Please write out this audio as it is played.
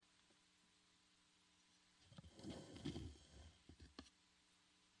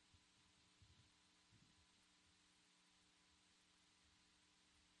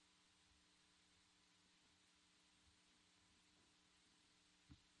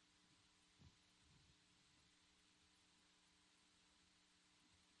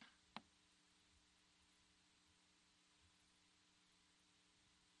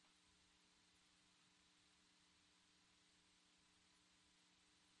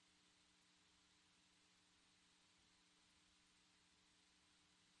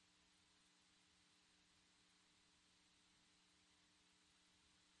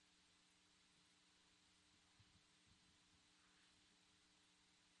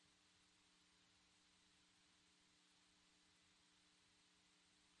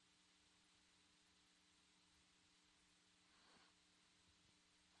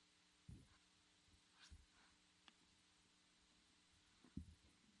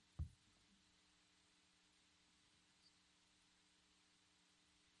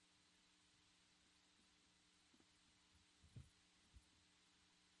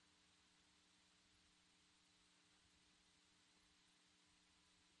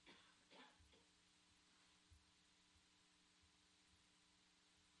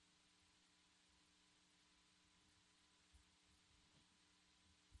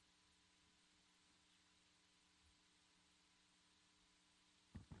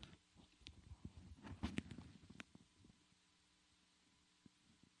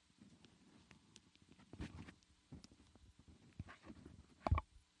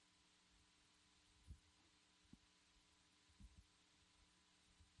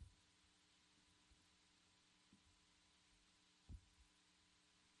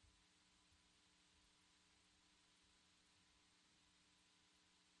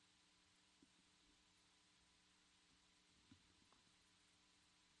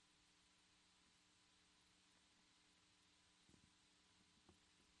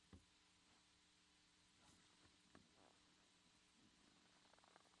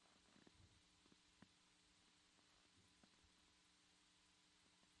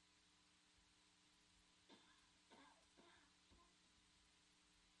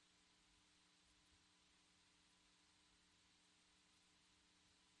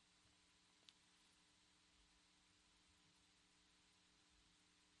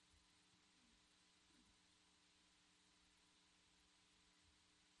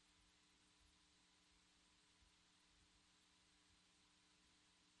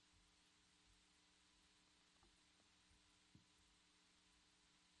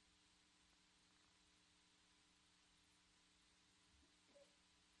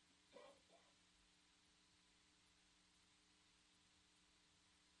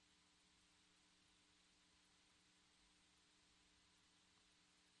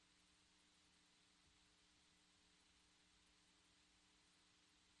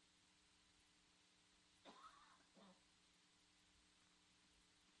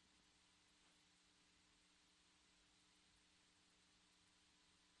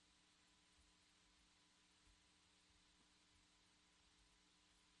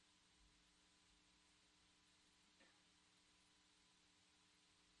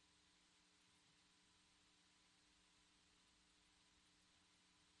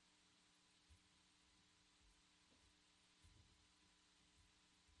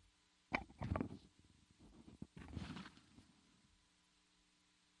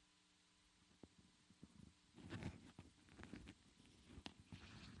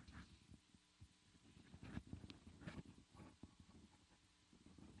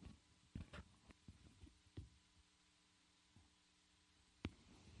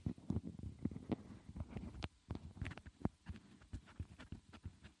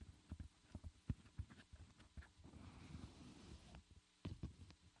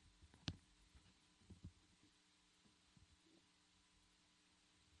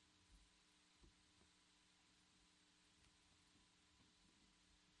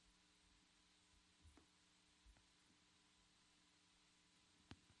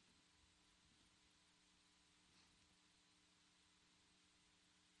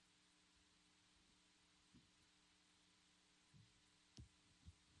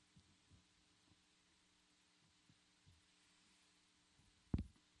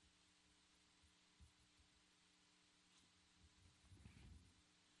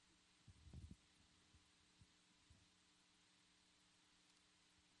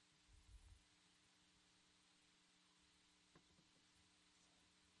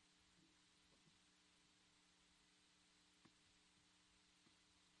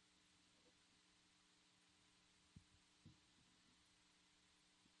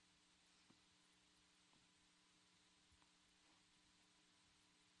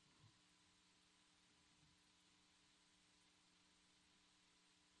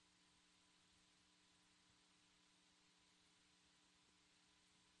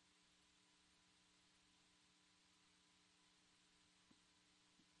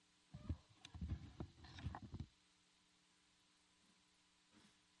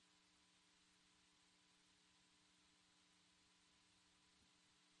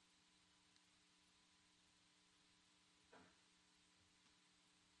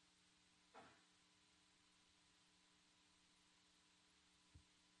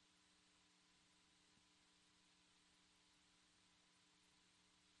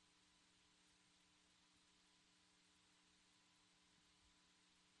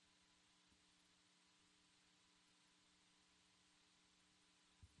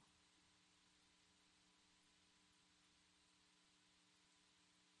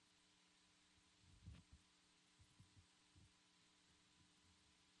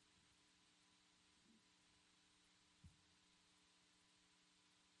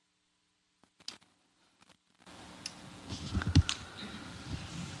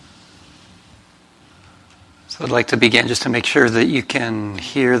So I'd like to begin just to make sure that you can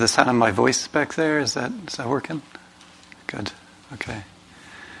hear the sound of my voice back there. Is that working? Good. Okay.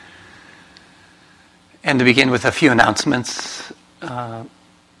 And to begin with a few announcements.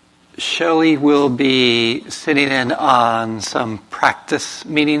 Shelley will be sitting in on some practice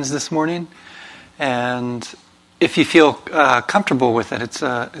meetings this morning, and if you feel comfortable with it, it's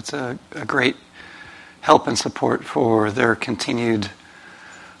a great help and support for their continued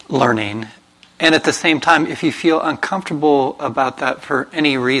learning. And at the same time, if you feel uncomfortable about that for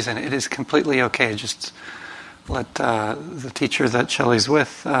any reason, it is completely okay. Just let the teacher that Shelley's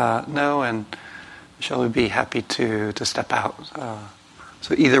with know, and Shelley would be happy to step out.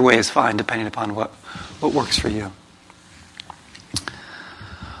 So either way is fine, depending upon what works for you.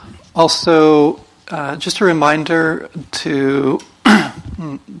 Also, just a reminder to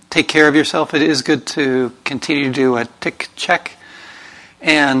take care of yourself. It is good to continue to do a tick check.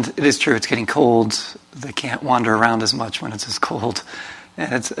 And it is true, it's getting cold. They can't wander around as much when it's as cold.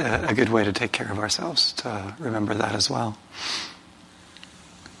 And it's a good way to take care of ourselves, to remember that as well.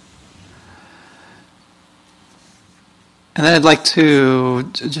 And then I'd like to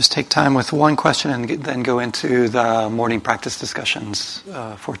just take time with one question and then go into the morning practice discussions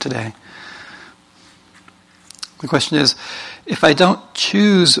for today. The question is, if I don't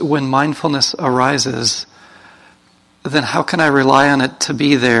choose when mindfulness arises, then how can I rely on it to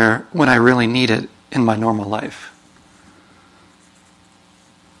be there when I really need it in my normal life?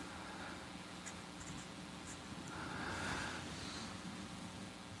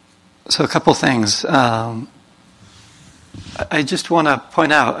 So a couple things. I just want to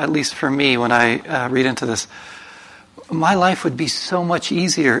point out, at least for me, when I read into this, my life would be so much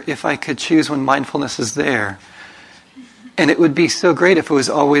easier if I could choose when mindfulness is there. And it would be so great if it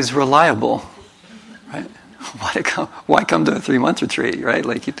was always reliable, right? Why come to a 3-month retreat, right?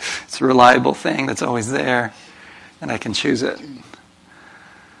 Like it's a reliable thing that's always there, and I can choose it.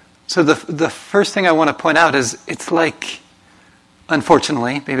 So the first thing I want to point out is it's like,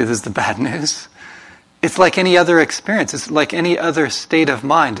 unfortunately, maybe this is the bad news, it's like any other experience. It's like any other state of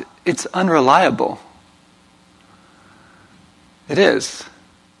mind. It's unreliable. It is.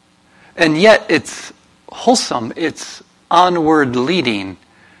 And yet it's wholesome. It's onward leading.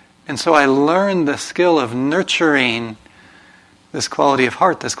 And so I learned the skill of nurturing this quality of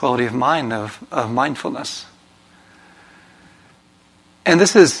heart, this quality of mind, of mindfulness. And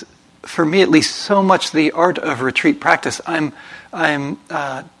this is, for me at least, so much the art of retreat practice.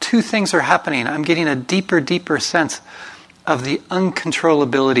 Two things are happening. I'm getting a deeper sense of the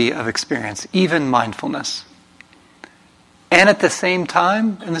uncontrollability of experience, even mindfulness. And at the same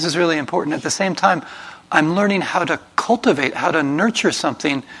time, and this is really important, at the same time, I'm learning how to cultivate, how to nurture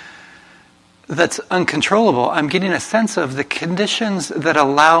something that's uncontrollable. I'm getting a sense of the conditions that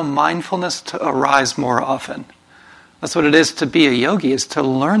allow mindfulness to arise more often. That's what it is to be a yogi, is to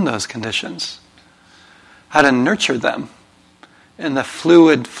learn those conditions, how to nurture them in the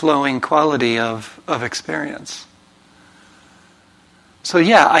fluid, flowing quality of experience. So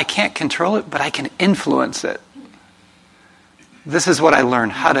yeah, I can't control it, but I can influence it. This is what I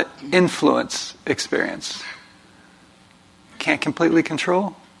learned, how to influence experience. Can't completely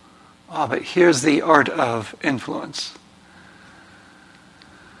control? But here's the art of influence.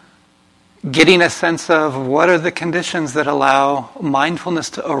 Getting a sense of what are the conditions that allow mindfulness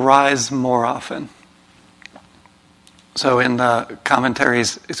to arise more often. So in the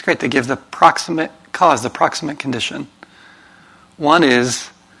commentaries, it's great to give the proximate cause, the proximate condition. One is,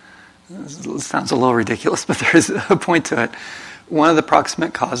 it sounds a little ridiculous, but there is a point to it. One of the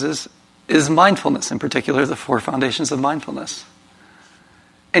proximate causes is mindfulness, in particular the 4 foundations of mindfulness.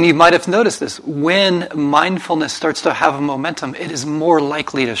 And you might have noticed this. When mindfulness starts to have a momentum, it is more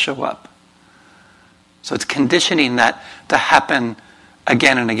likely to show up. So it's conditioning that to happen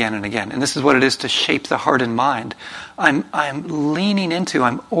again and again and again. And this is what it is to shape the heart and mind. I'm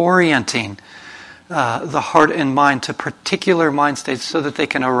orienting the heart and mind to particular mind states so that they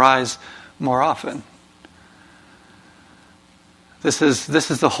can arise more often. This is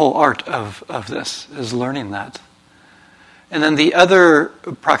the whole art of this, is learning that. And then the other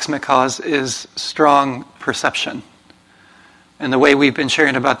proximate cause is strong perception. And the way we've been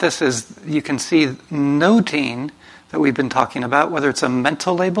sharing about this is you can see noting that we've been talking about, whether it's a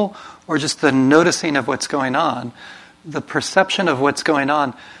mental label or just the noticing of what's going on. The perception of what's going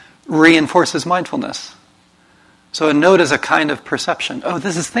on reinforces mindfulness. So a note is a kind of perception. Oh,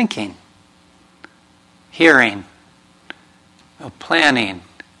 this is thinking, hearing, planning,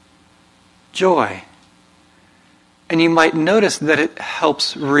 joy. And you might notice that it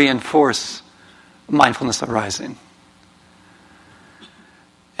helps reinforce mindfulness arising.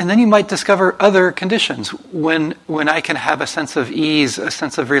 And then you might discover other conditions. When I can have a sense of ease, a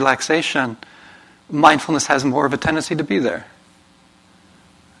sense of relaxation, mindfulness has more of a tendency to be there.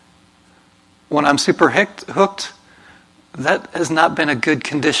 When I'm super hooked, that has not been a good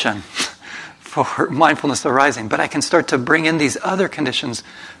condition for mindfulness arising. But I can start to bring in these other conditions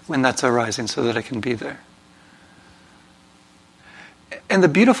when that's arising so that I can be there. And the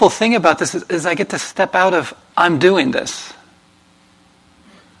beautiful thing about this is I get to step out of, I'm doing this.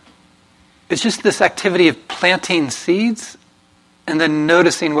 It's just this activity of planting seeds and then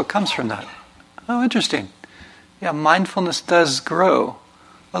noticing what comes from that. Oh, interesting. Yeah, mindfulness does grow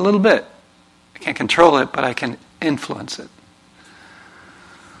a little bit. I can't control it, but I can influence it.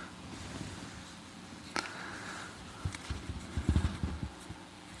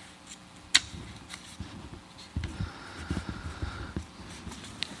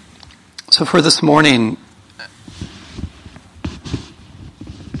 So for this morning,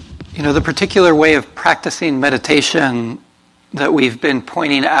 the particular way of practicing meditation that we've been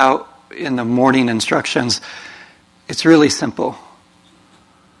pointing out in the morning instructions, it's really simple.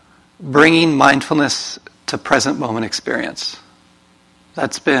 Bringing mindfulness to present moment experience.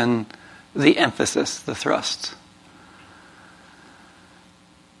 That's been the emphasis, the thrust.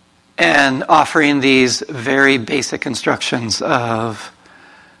 And offering these very basic instructions of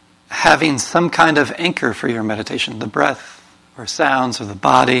having some kind of anchor for your meditation, the breath or sounds or the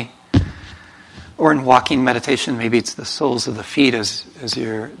body. Or in walking meditation, maybe it's the soles of the feet as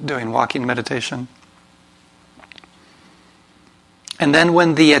you're doing walking meditation. And then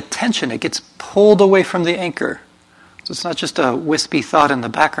when the attention, it gets pulled away from the anchor. So it's not just a wispy thought in the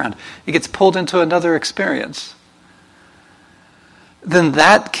background. It gets pulled into another experience. Then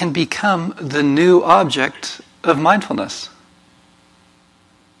that can become the new object of mindfulness.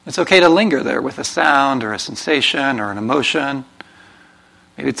 It's okay to linger there with a sound or a sensation or an emotion.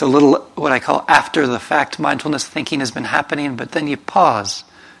 Maybe it's a little, what I call after the fact mindfulness, thinking has been happening, but then you pause,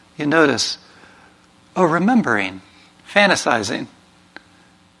 you notice, remembering, fantasizing.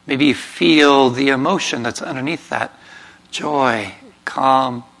 Maybe you feel the emotion that's underneath that, joy,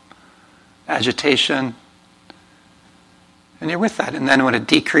 calm, agitation, and you're with that. And then when it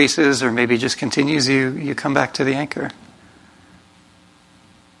decreases or maybe just continues, you come back to the anchor.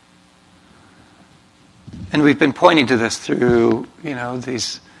 And we've been pointing to this through,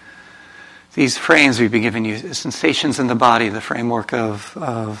 these frames we've been giving you, sensations in the body, the framework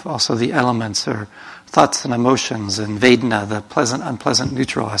of also the elements or thoughts and emotions, and Vedana, the pleasant, unpleasant,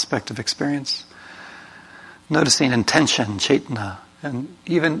 neutral aspect of experience. Noticing intention, Chaitana, and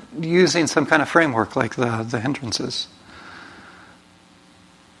even using some kind of framework like the hindrances.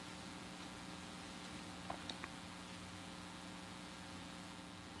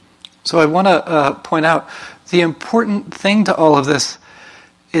 So I want to point out the important thing to all of this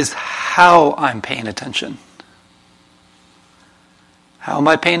is how I'm paying attention. How am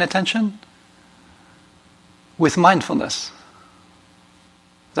I paying attention? With mindfulness.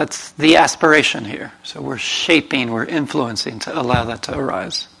 That's the aspiration here. So we're shaping, we're influencing to allow that to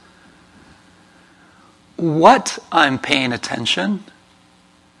arise. What I'm paying attention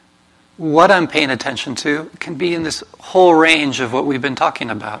to can be in this whole range of what we've been talking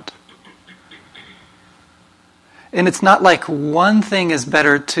about. And it's not like one thing is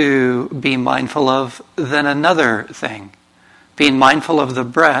better to be mindful of than another thing. Being mindful of the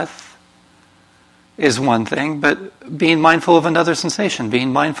breath is one thing, but being mindful of another sensation,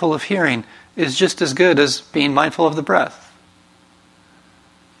 being mindful of hearing, is just as good as being mindful of the breath.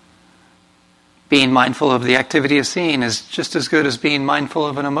 Being mindful of the activity of seeing is just as good as being mindful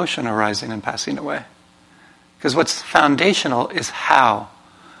of an emotion arising and passing away. Because what's foundational is how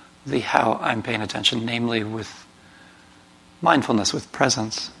I'm paying attention, namely with mindfulness, with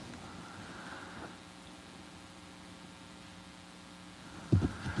presence.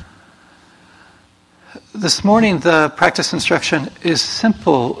 This morning, the practice instruction is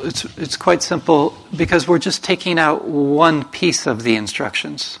simple. It's quite simple because we're just taking out one piece of the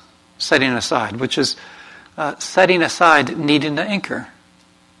instructions, setting aside, which is setting aside needing to anchor.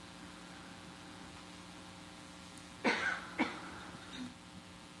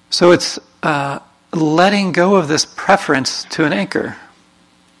 So it's letting go of this preference to an anchor.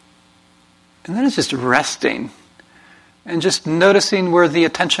 And then it's just resting and just noticing where the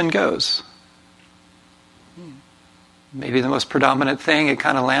attention goes. Maybe the most predominant thing it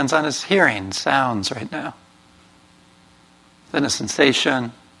kind of lands on is hearing, sounds right now. Then a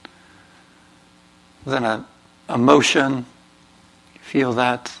sensation, then an emotion, you feel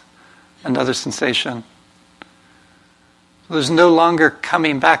that, another sensation. So there's no longer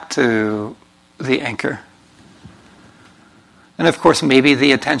coming back to the anchor. And of course, maybe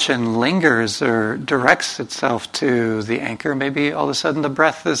the attention lingers or directs itself to the anchor. Maybe all of a sudden the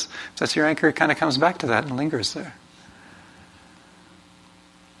breath is, if that's your anchor, it kind of comes back to that and lingers there.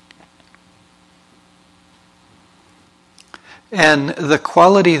 And the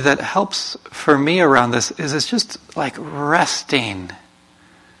quality that helps for me around this is it's just like resting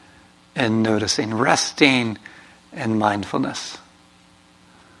and noticing, resting and mindfulness.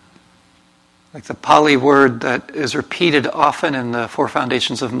 Like the Pali word that is repeated often in the four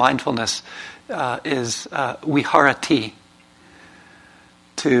foundations of mindfulness is viharati,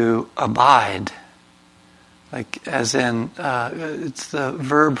 to abide. Like as in, it's the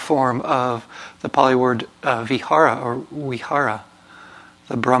verb form of the Pali word vihara or vihara,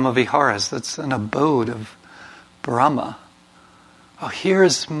 the Brahma viharas. That's an abode of Brahma. Oh,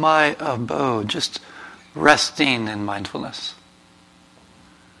 here's my abode, just resting in mindfulness.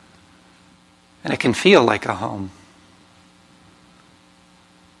 And it can feel like a home.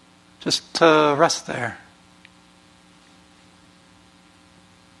 Just to rest there.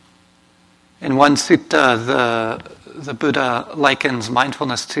 In one sutta, the Buddha likens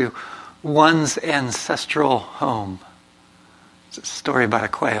mindfulness to one's ancestral home. It's a story about a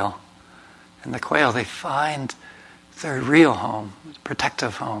quail. And the quail, they find their real home,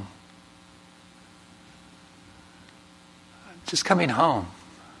 protective home. Just coming home.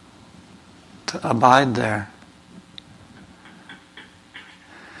 To abide there.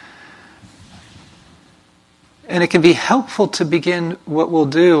 And it can be helpful to begin, what we'll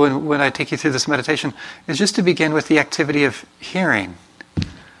do when I take you through this meditation, is just to begin with the activity of hearing.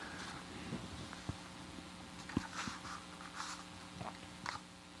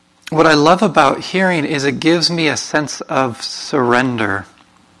 What I love about hearing is it gives me a sense of surrender,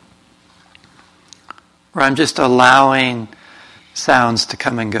 where I'm just allowing sounds to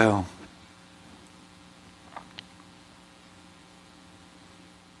come and go.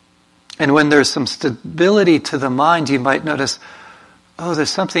 And when there's some stability to the mind, you might notice, oh, there's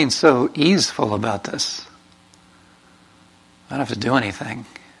something so easeful about this. I don't have to do anything.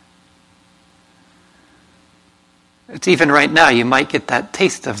 It's even right now, you might get that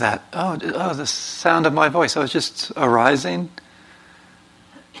taste of that. Oh, the sound of my voice. Oh, it's just arising.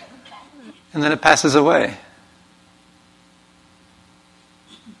 And then it passes away.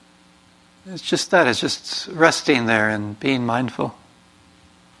 It's just that. It's just resting there and being mindful.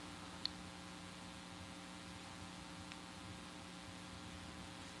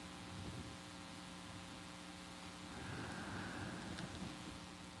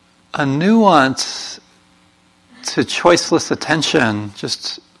 A nuance to choiceless attention,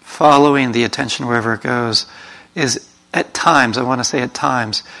 just following the attention wherever it goes, is at times, I want to say at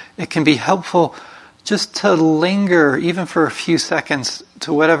times, it can be helpful just to linger, even for a few seconds,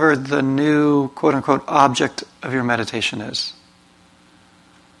 to whatever the new, quote-unquote, object of your meditation is.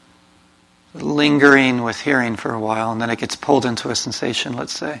 Lingering with hearing for a while, and then it gets pulled into a sensation,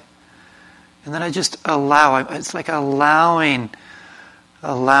 let's say. And then I just allow, it's like allowing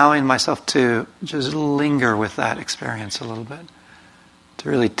myself to just linger with that experience a little bit, to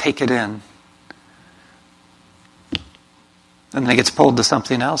really take it in. And then it gets pulled to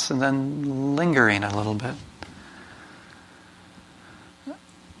something else, and then lingering a little bit.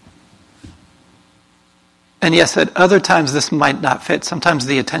 And yes, at other times this might not fit. Sometimes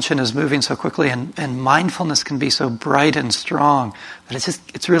the attention is moving so quickly, and mindfulness can be so bright and strong that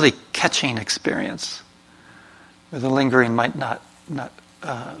it's really catching experience, where the lingering might not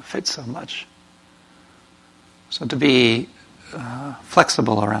fit so much. So to be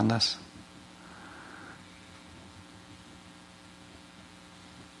flexible around this.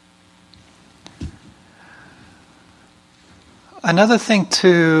 Another thing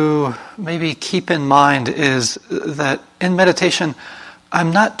to maybe keep in mind is that in meditation,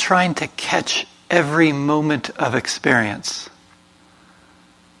 I'm not trying to catch every moment of experience.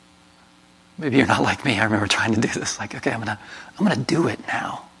 Maybe you're not like me. I remember trying to do this. Like, okay, I'm gonna do it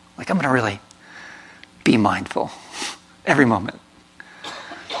now. Like, I'm gonna really be mindful every moment.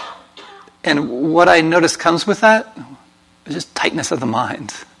 And what I notice comes with that is just tightness of the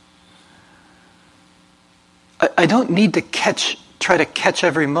mind. I don't need to try to catch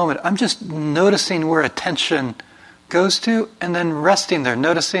every moment. I'm just noticing where attention goes to, and then resting there,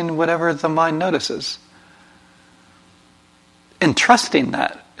 noticing whatever the mind notices. And trusting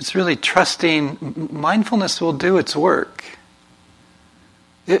that. It's really trusting mindfulness will do its work.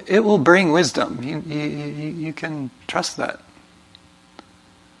 It will bring wisdom. You can trust that.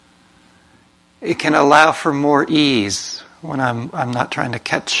 It can allow for more ease when I'm not trying to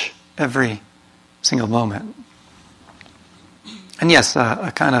catch every single moment. And yes,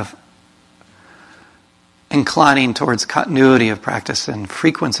 a kind of inclining towards continuity of practice and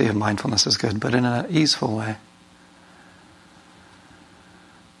frequency of mindfulness is good, but in an easeful way.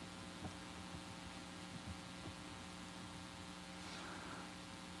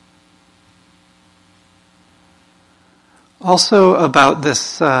 Also about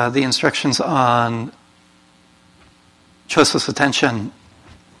this, the instructions on choiceless attention,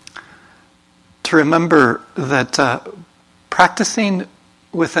 to remember that practicing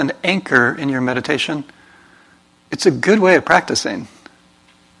with an anchor in your meditation, it's a good way of practicing.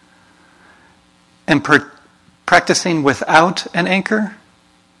 And practicing without an anchor,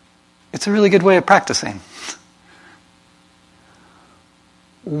 it's a really good way of practicing.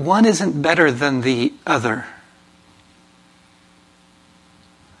 One isn't better than the other.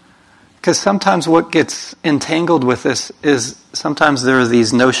 Because sometimes what gets entangled with this is sometimes there are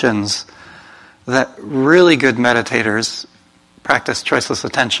these notions that really good meditators practice choiceless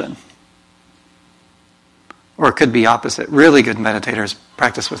attention. Or it could be opposite. Really good meditators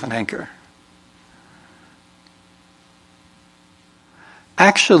practice with an anchor.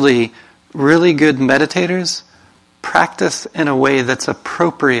 Actually, really good meditators practice in a way that's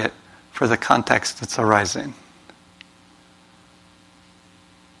appropriate for the context that's arising.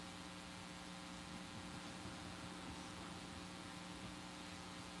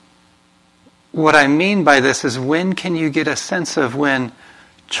 What I mean by this is, when can you get a sense of when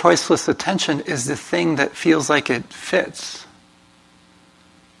choiceless attention is the thing that feels like it fits?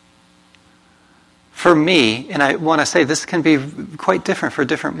 For me, and I want to say this can be quite different for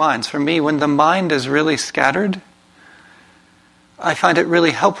different minds. For me, when the mind is really scattered, I find it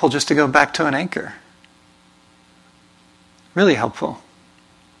really helpful just to go back to an anchor. Really helpful.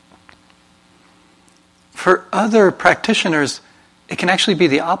 For other practitioners, it can actually be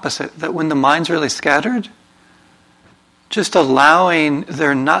the opposite, that when the mind's really scattered, just allowing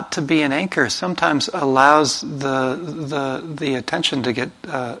there not to be an anchor sometimes allows the attention to get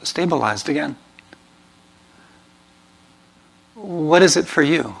stabilized again. What is it for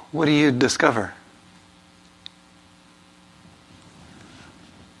you? What do you discover?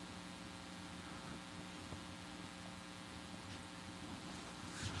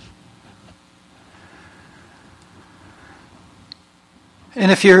 And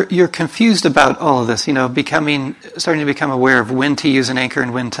if you're confused about all of this, starting to become aware of when to use an anchor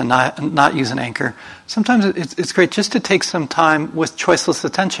and when to not use an anchor, sometimes it's great just to take some time with choiceless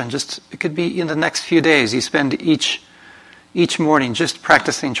attention. It could be in the next few days. You spend each morning just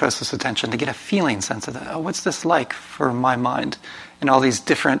practicing choiceless attention to get a feeling sense of that. Oh, what's this like for my mind and all these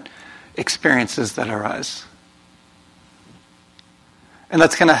different experiences that arise? And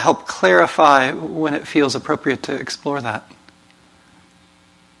that's going to help clarify when it feels appropriate to explore that.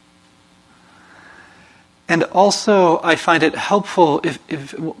 And also, I find it helpful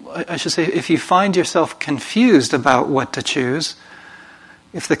if you find yourself confused about what to choose,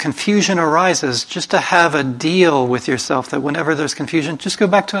 if the confusion arises, just to have a deal with yourself that whenever there's confusion, just go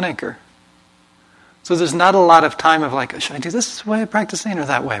back to an anchor. So there's not a lot of time of like, should I do this way of practicing or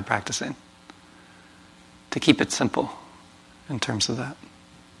that way of practicing? To keep it simple in terms of that.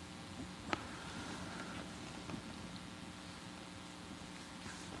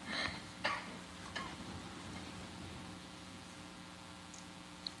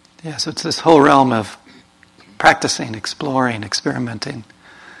 Yeah, so it's this whole realm of practicing, exploring, experimenting.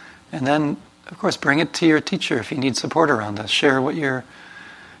 And then, of course, bring it to your teacher if you need support around this. Share what you're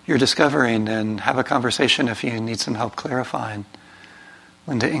discovering and have a conversation if you need some help clarifying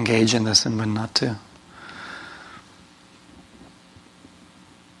when to engage in this and when not to.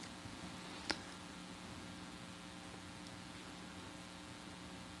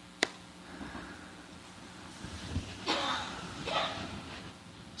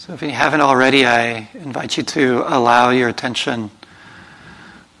 So if you haven't already, I invite you to allow your attention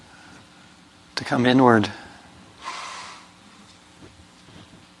to come inward.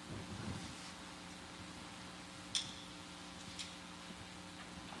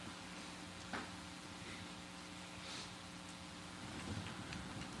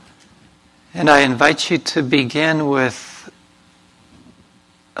 And I invite you to begin with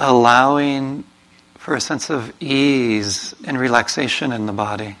allowing for a sense of ease and relaxation in the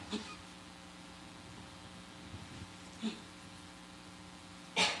body.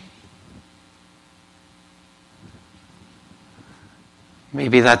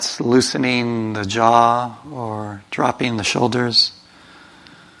 Maybe that's loosening the jaw or dropping the shoulders.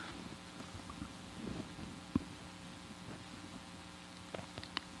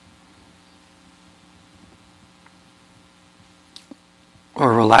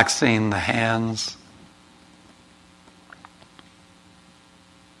 Or relaxing the hands.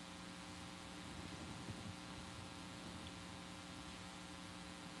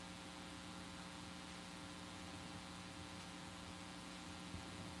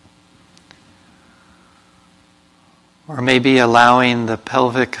 Or maybe allowing the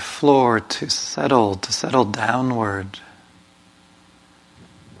pelvic floor to settle downward,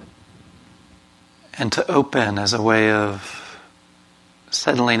 and to open as a way of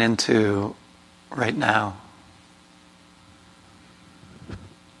settling into right now.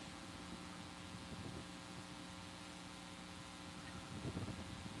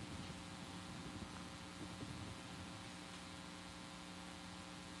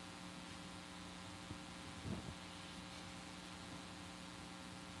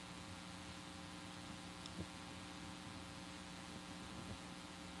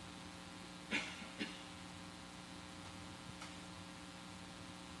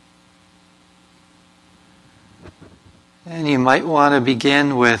 And you might want to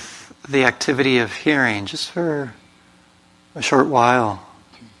begin with the activity of hearing, just for a short while.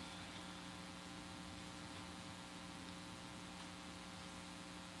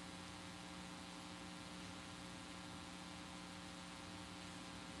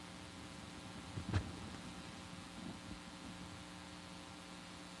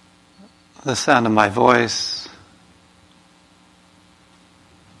 The sound of my voice,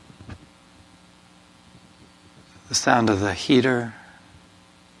 the sound of the heater,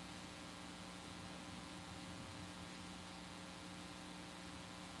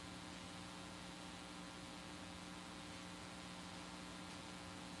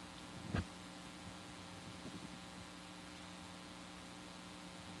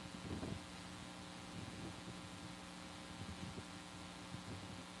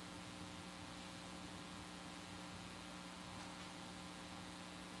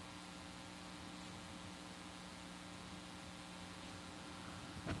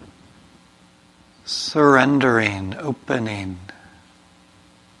 surrendering, opening.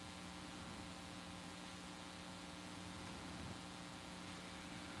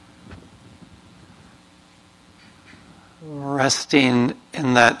 Resting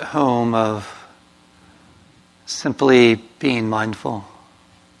in that home of simply being mindful.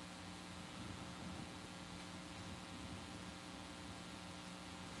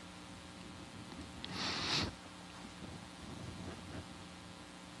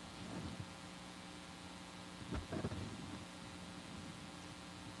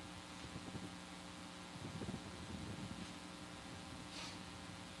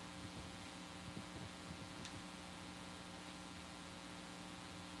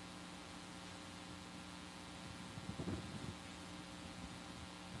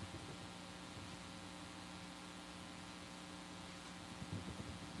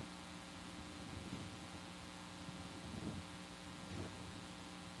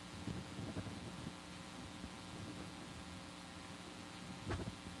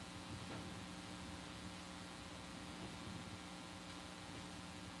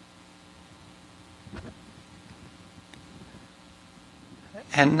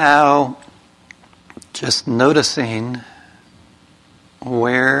 And now, just noticing,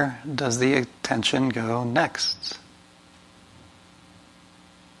 where does the attention go next?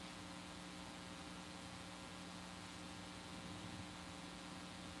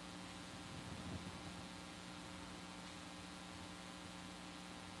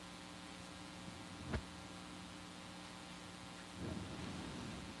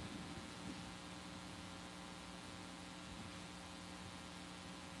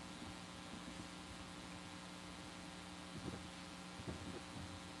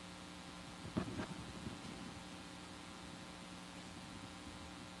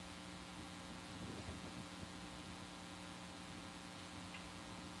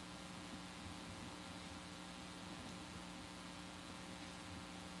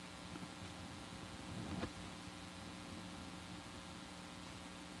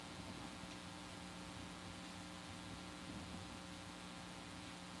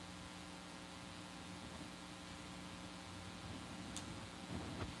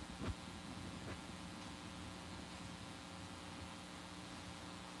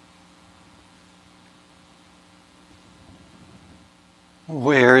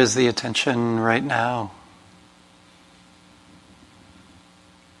 Where is the attention right now?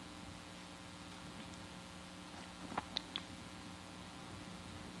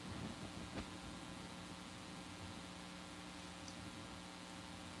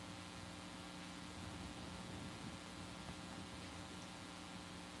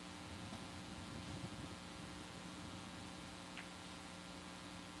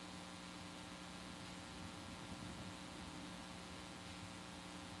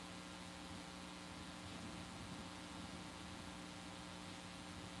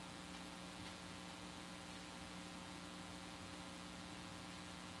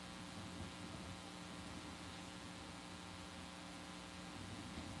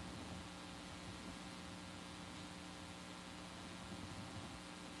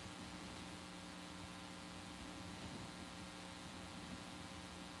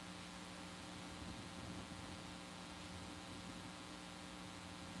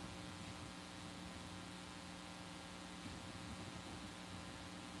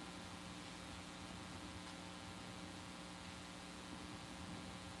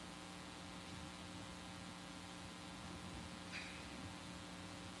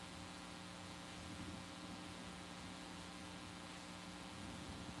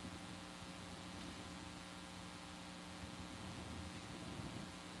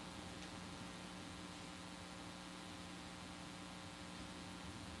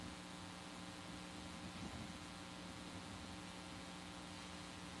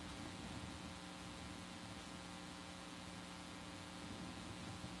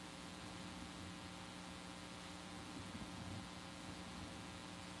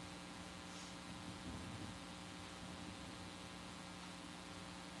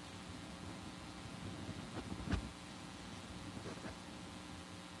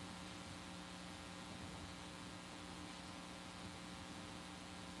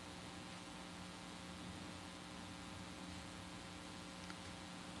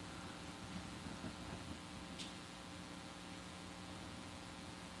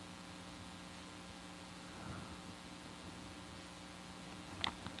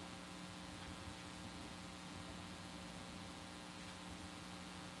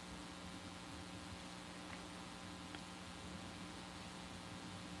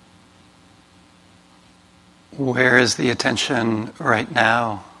 Where is the attention right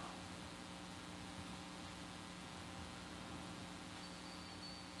now?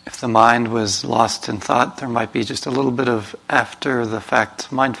 If the mind was lost in thought, there might be just a little bit of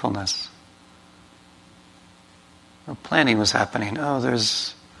after-the-fact mindfulness. Or planning was happening. Oh,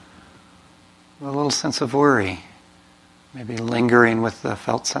 there's a little sense of worry. Maybe lingering with the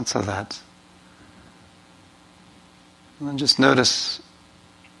felt sense of that. And then just notice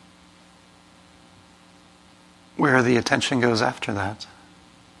where the attention goes after that.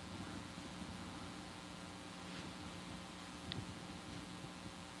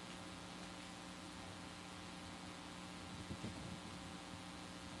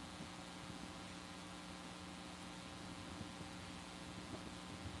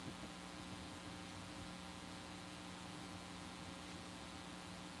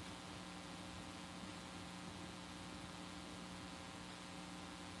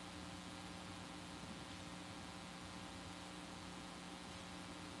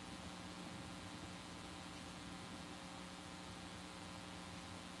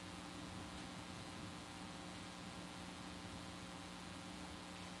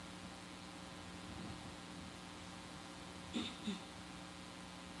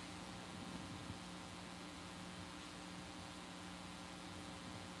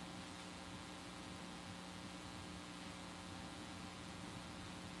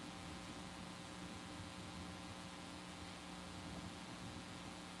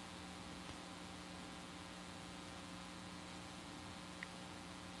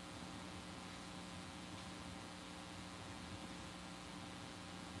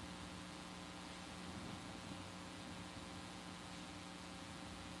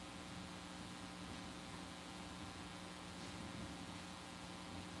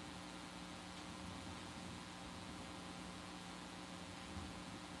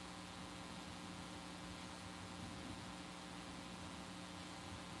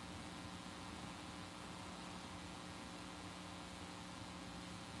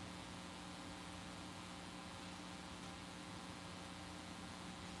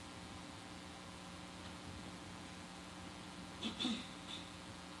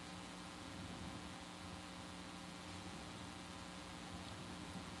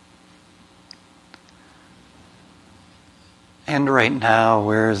 And right now,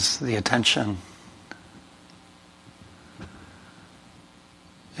 where's the attention?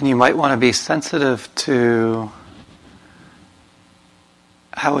 And you might want to be sensitive to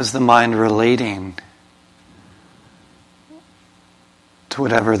how is the mind relating to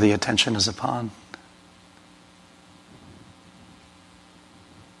whatever the attention is upon.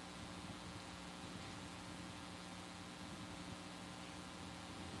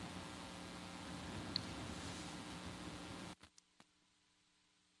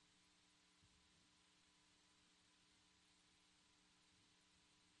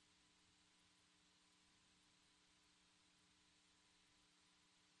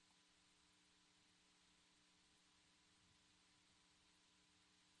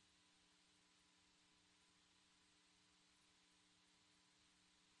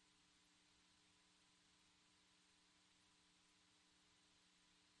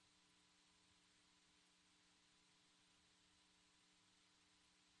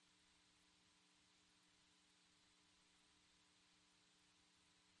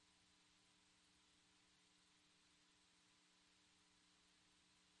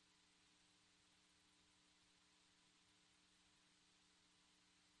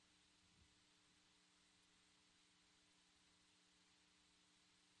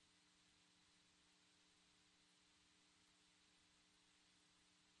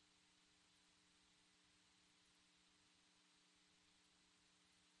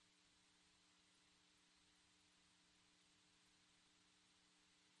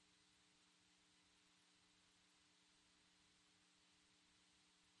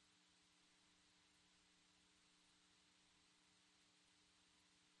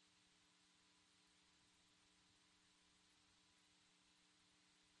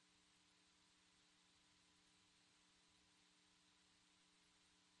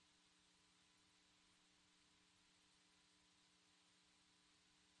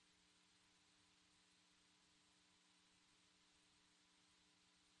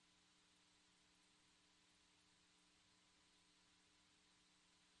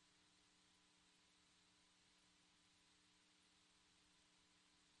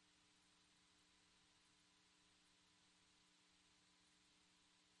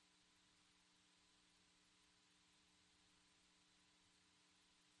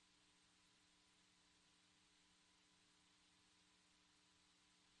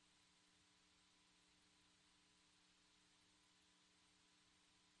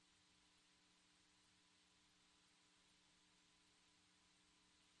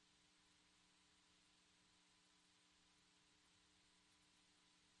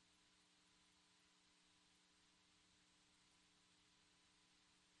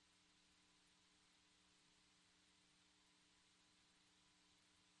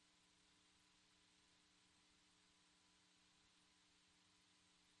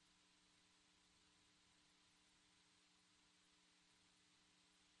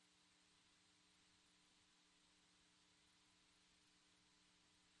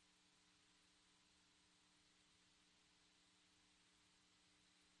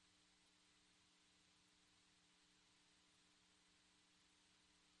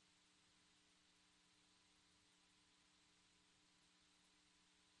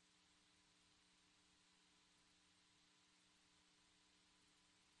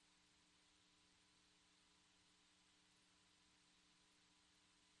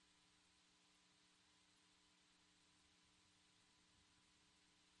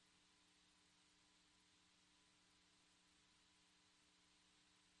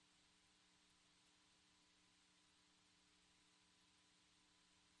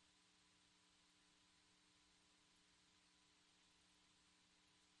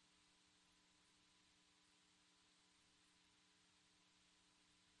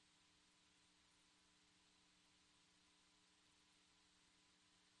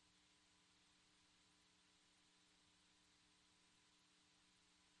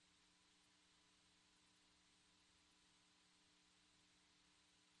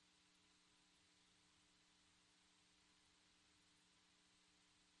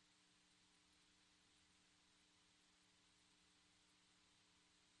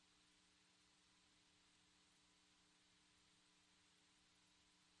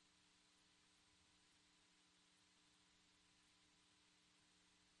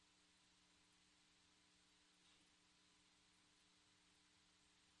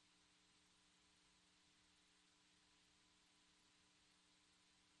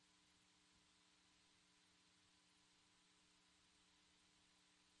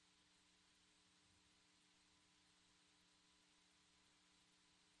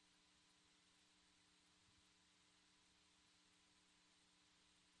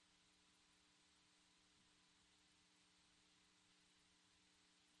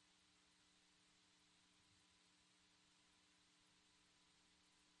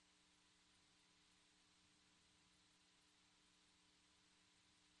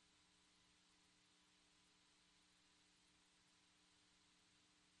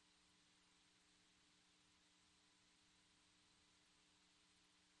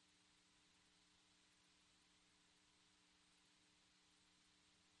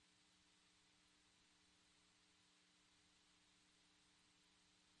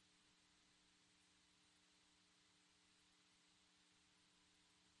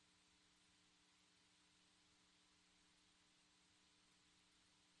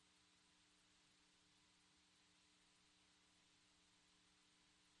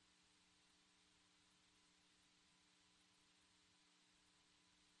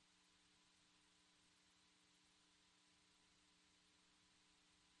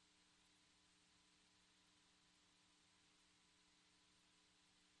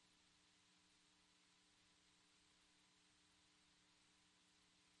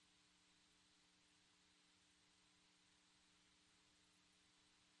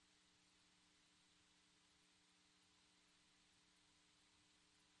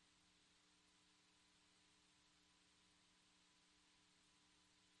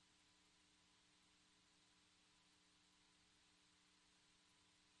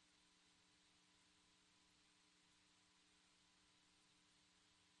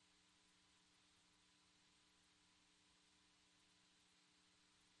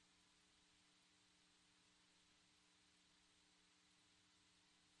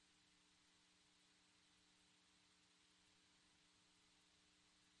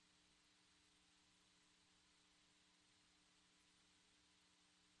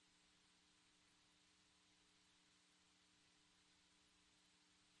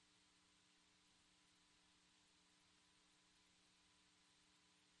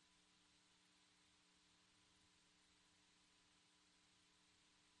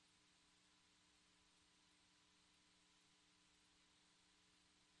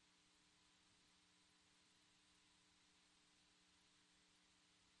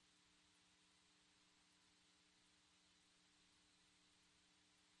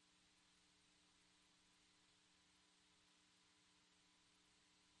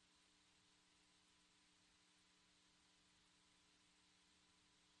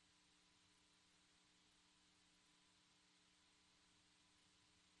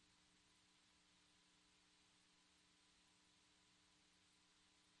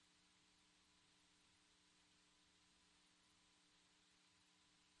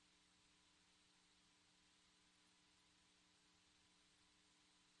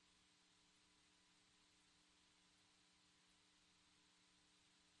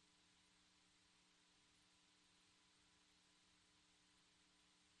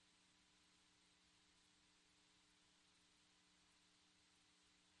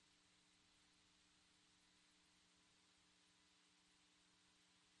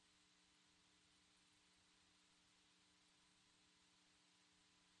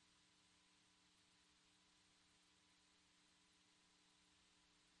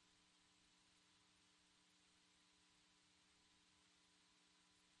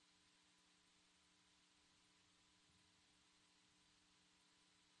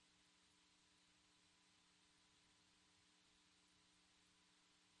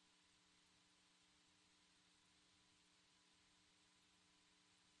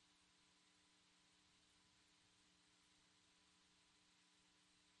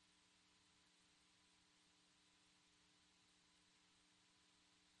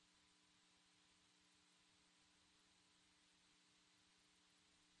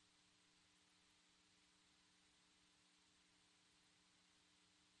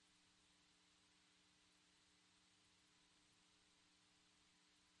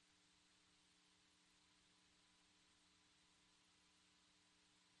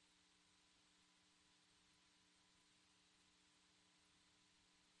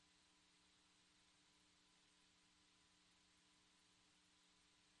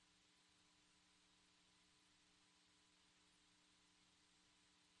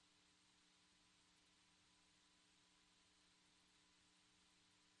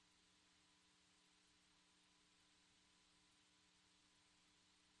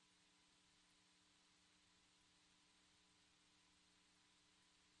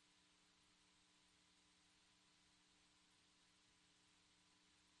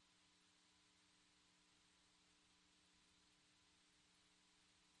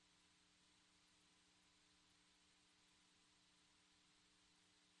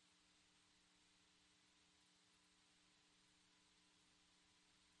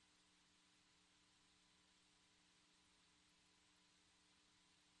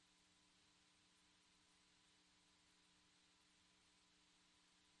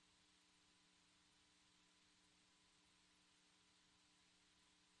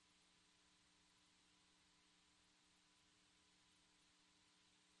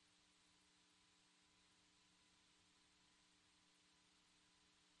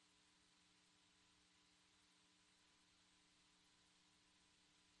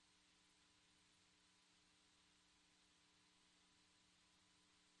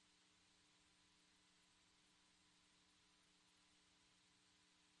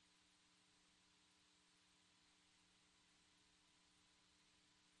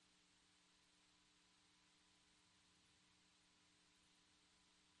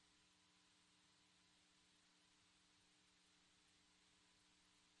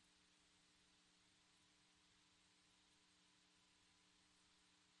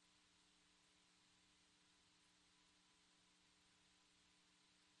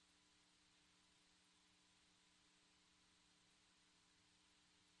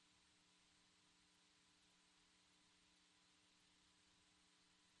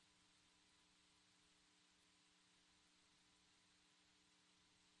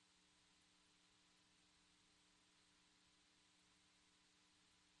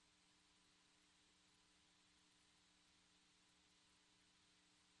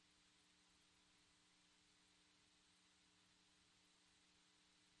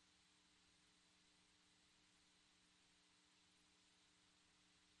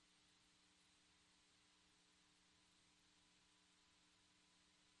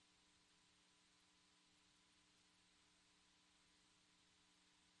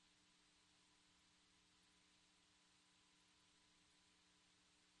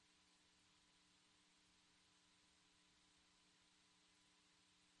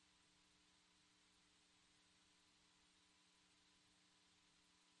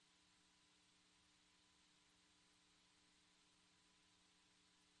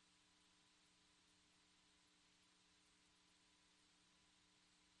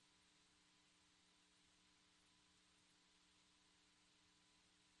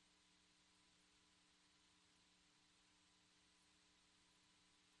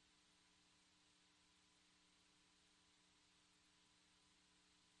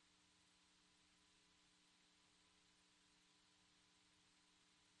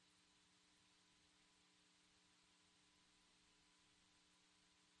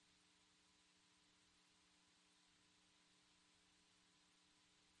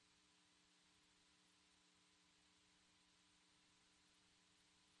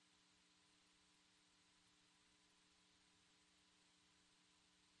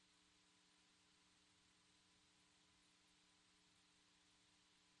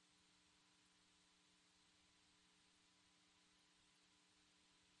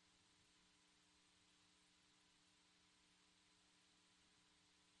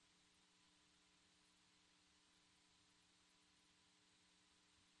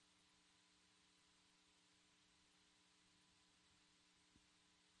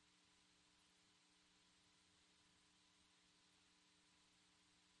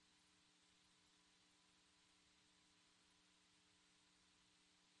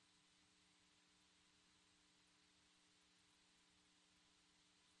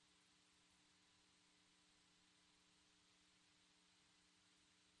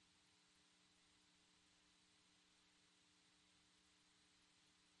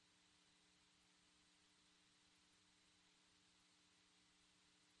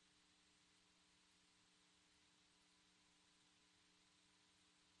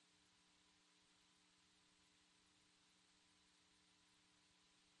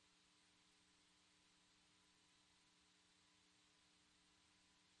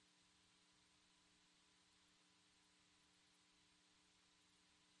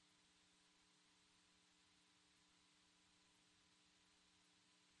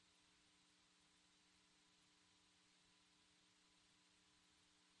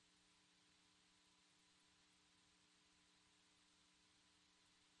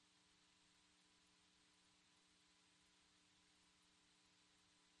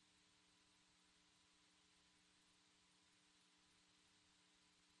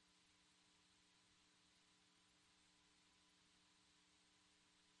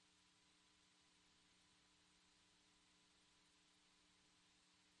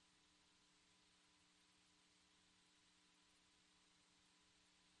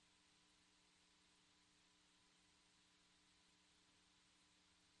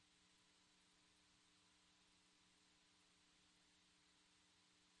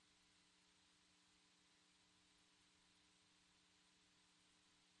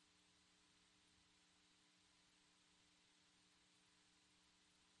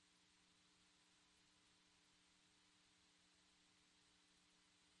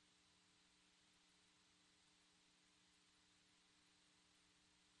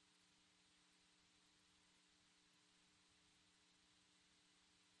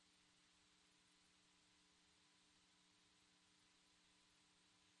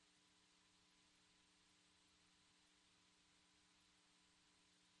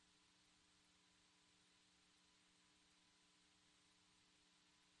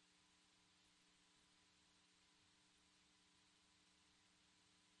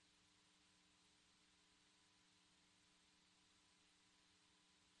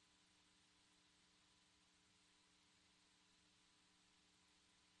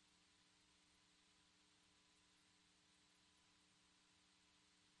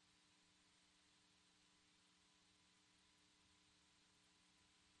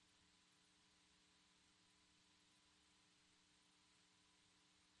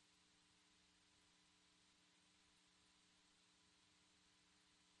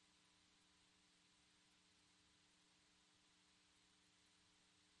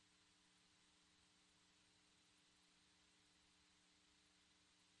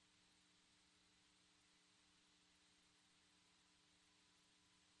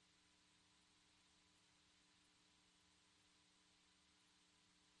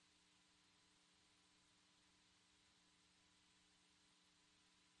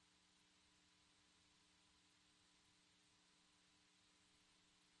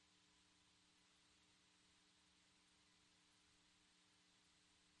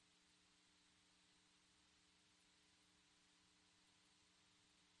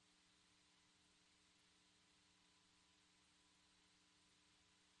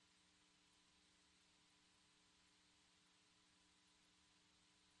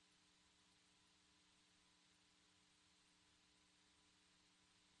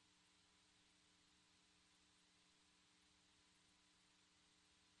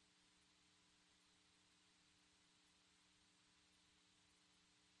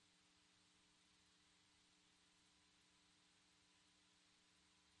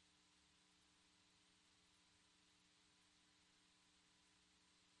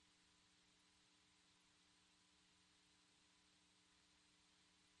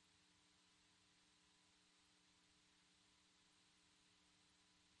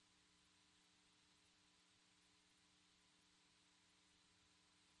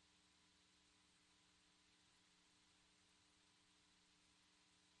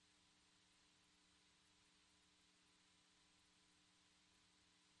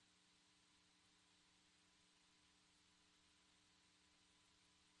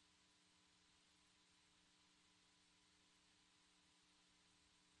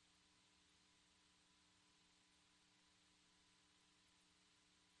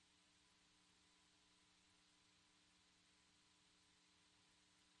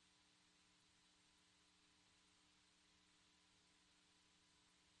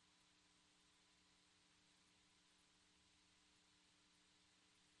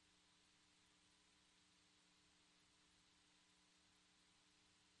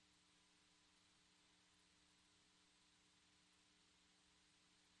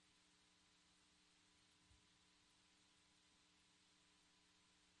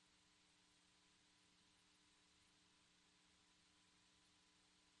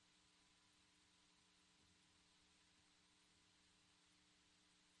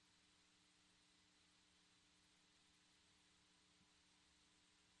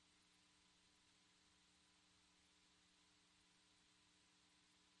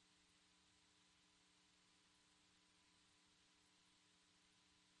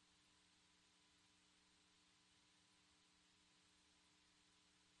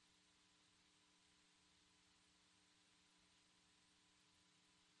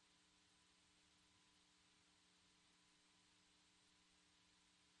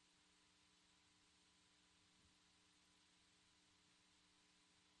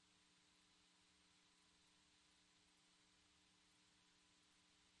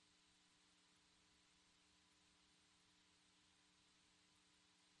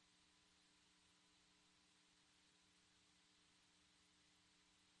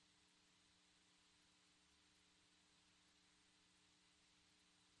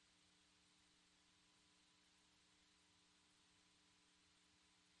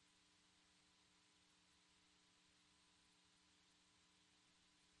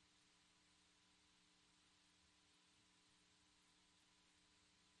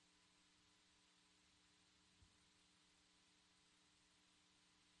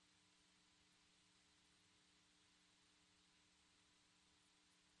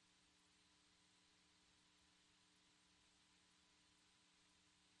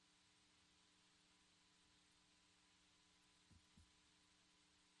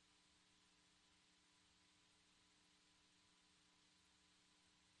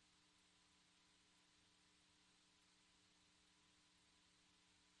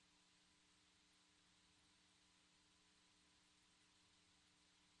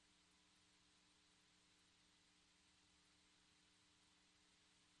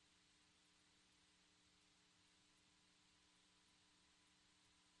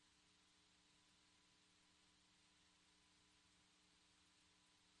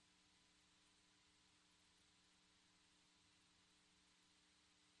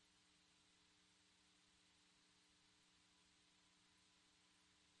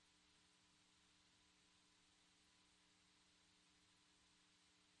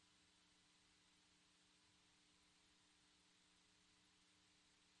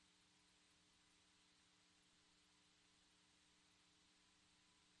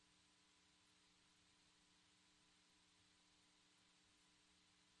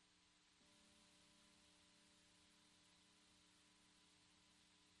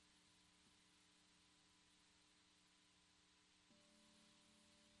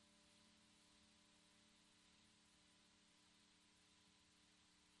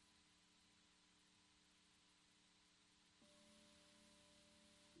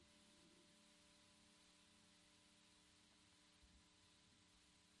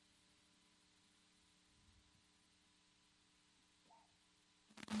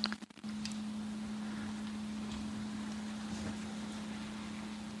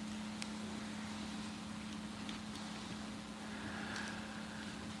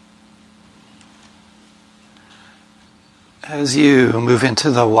 As you move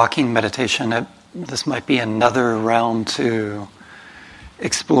into the walking meditation, this might be another realm to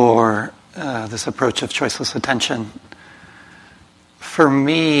explore this approach of choiceless attention. For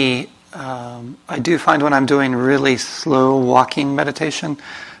me, I do find when I'm doing really slow walking meditation,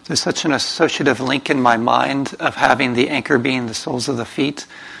 there's such an associative link in my mind of having the anchor being the soles of the feet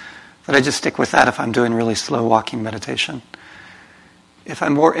that I just stick with that if I'm doing really slow walking meditation. If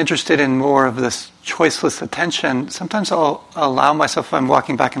I'm more interested in more of this choiceless attention, sometimes I'll allow myself, if I'm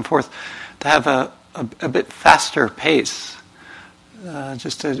walking back and forth, to have a bit faster pace.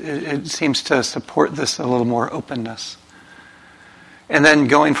 It seems to support this a little more openness. And then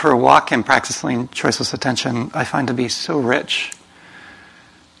going for a walk and practicing choiceless attention, I find to be so rich.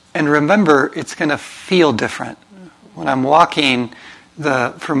 And remember, it's going to feel different. When I'm walking,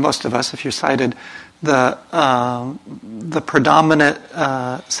 for most of us, if you're sighted, the predominant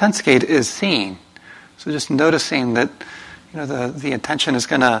sense gate is seeing. So just noticing that, the attention is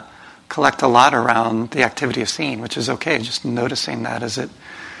going to collect a lot around the activity of seeing, which is okay. Just noticing that as it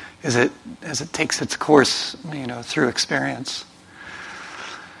takes its course, through experience.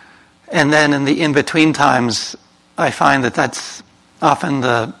 And then in the in-between times, I find that that's often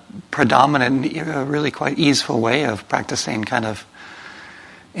the predominant, really quite easeful way of practicing kind of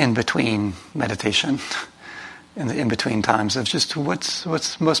in-between meditation, in the in-between times of just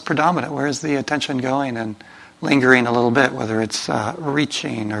what's most predominant, where is the attention going, and lingering a little bit, whether it's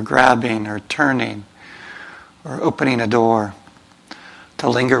reaching or grabbing or turning or opening a door, to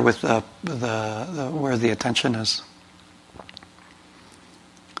linger with the where the attention is.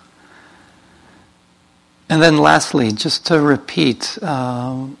 And then lastly, just to repeat,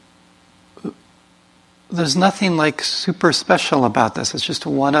 there's nothing like super special about this. It's just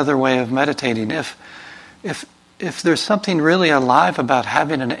one other way of meditating. If there's something really alive about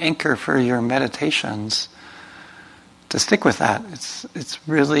having an anchor for your meditations, to stick with that.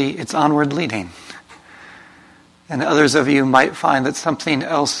 It's onward leading. And others of you might find that something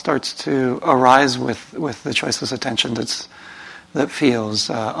else starts to arise with the choiceless attention that feels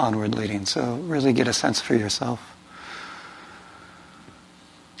onward leading. So really get a sense for yourself.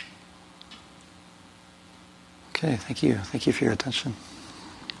 Okay, thank you. Thank you for your attention.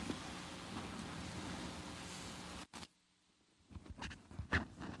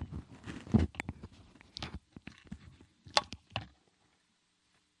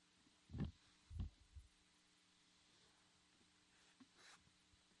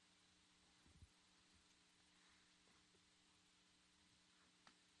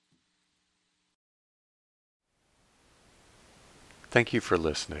 Thank you for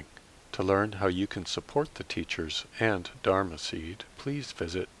listening. To learn how you can support the teachers and Dharma Seed, please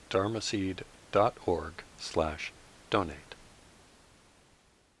visit dharmaseed.org/donate.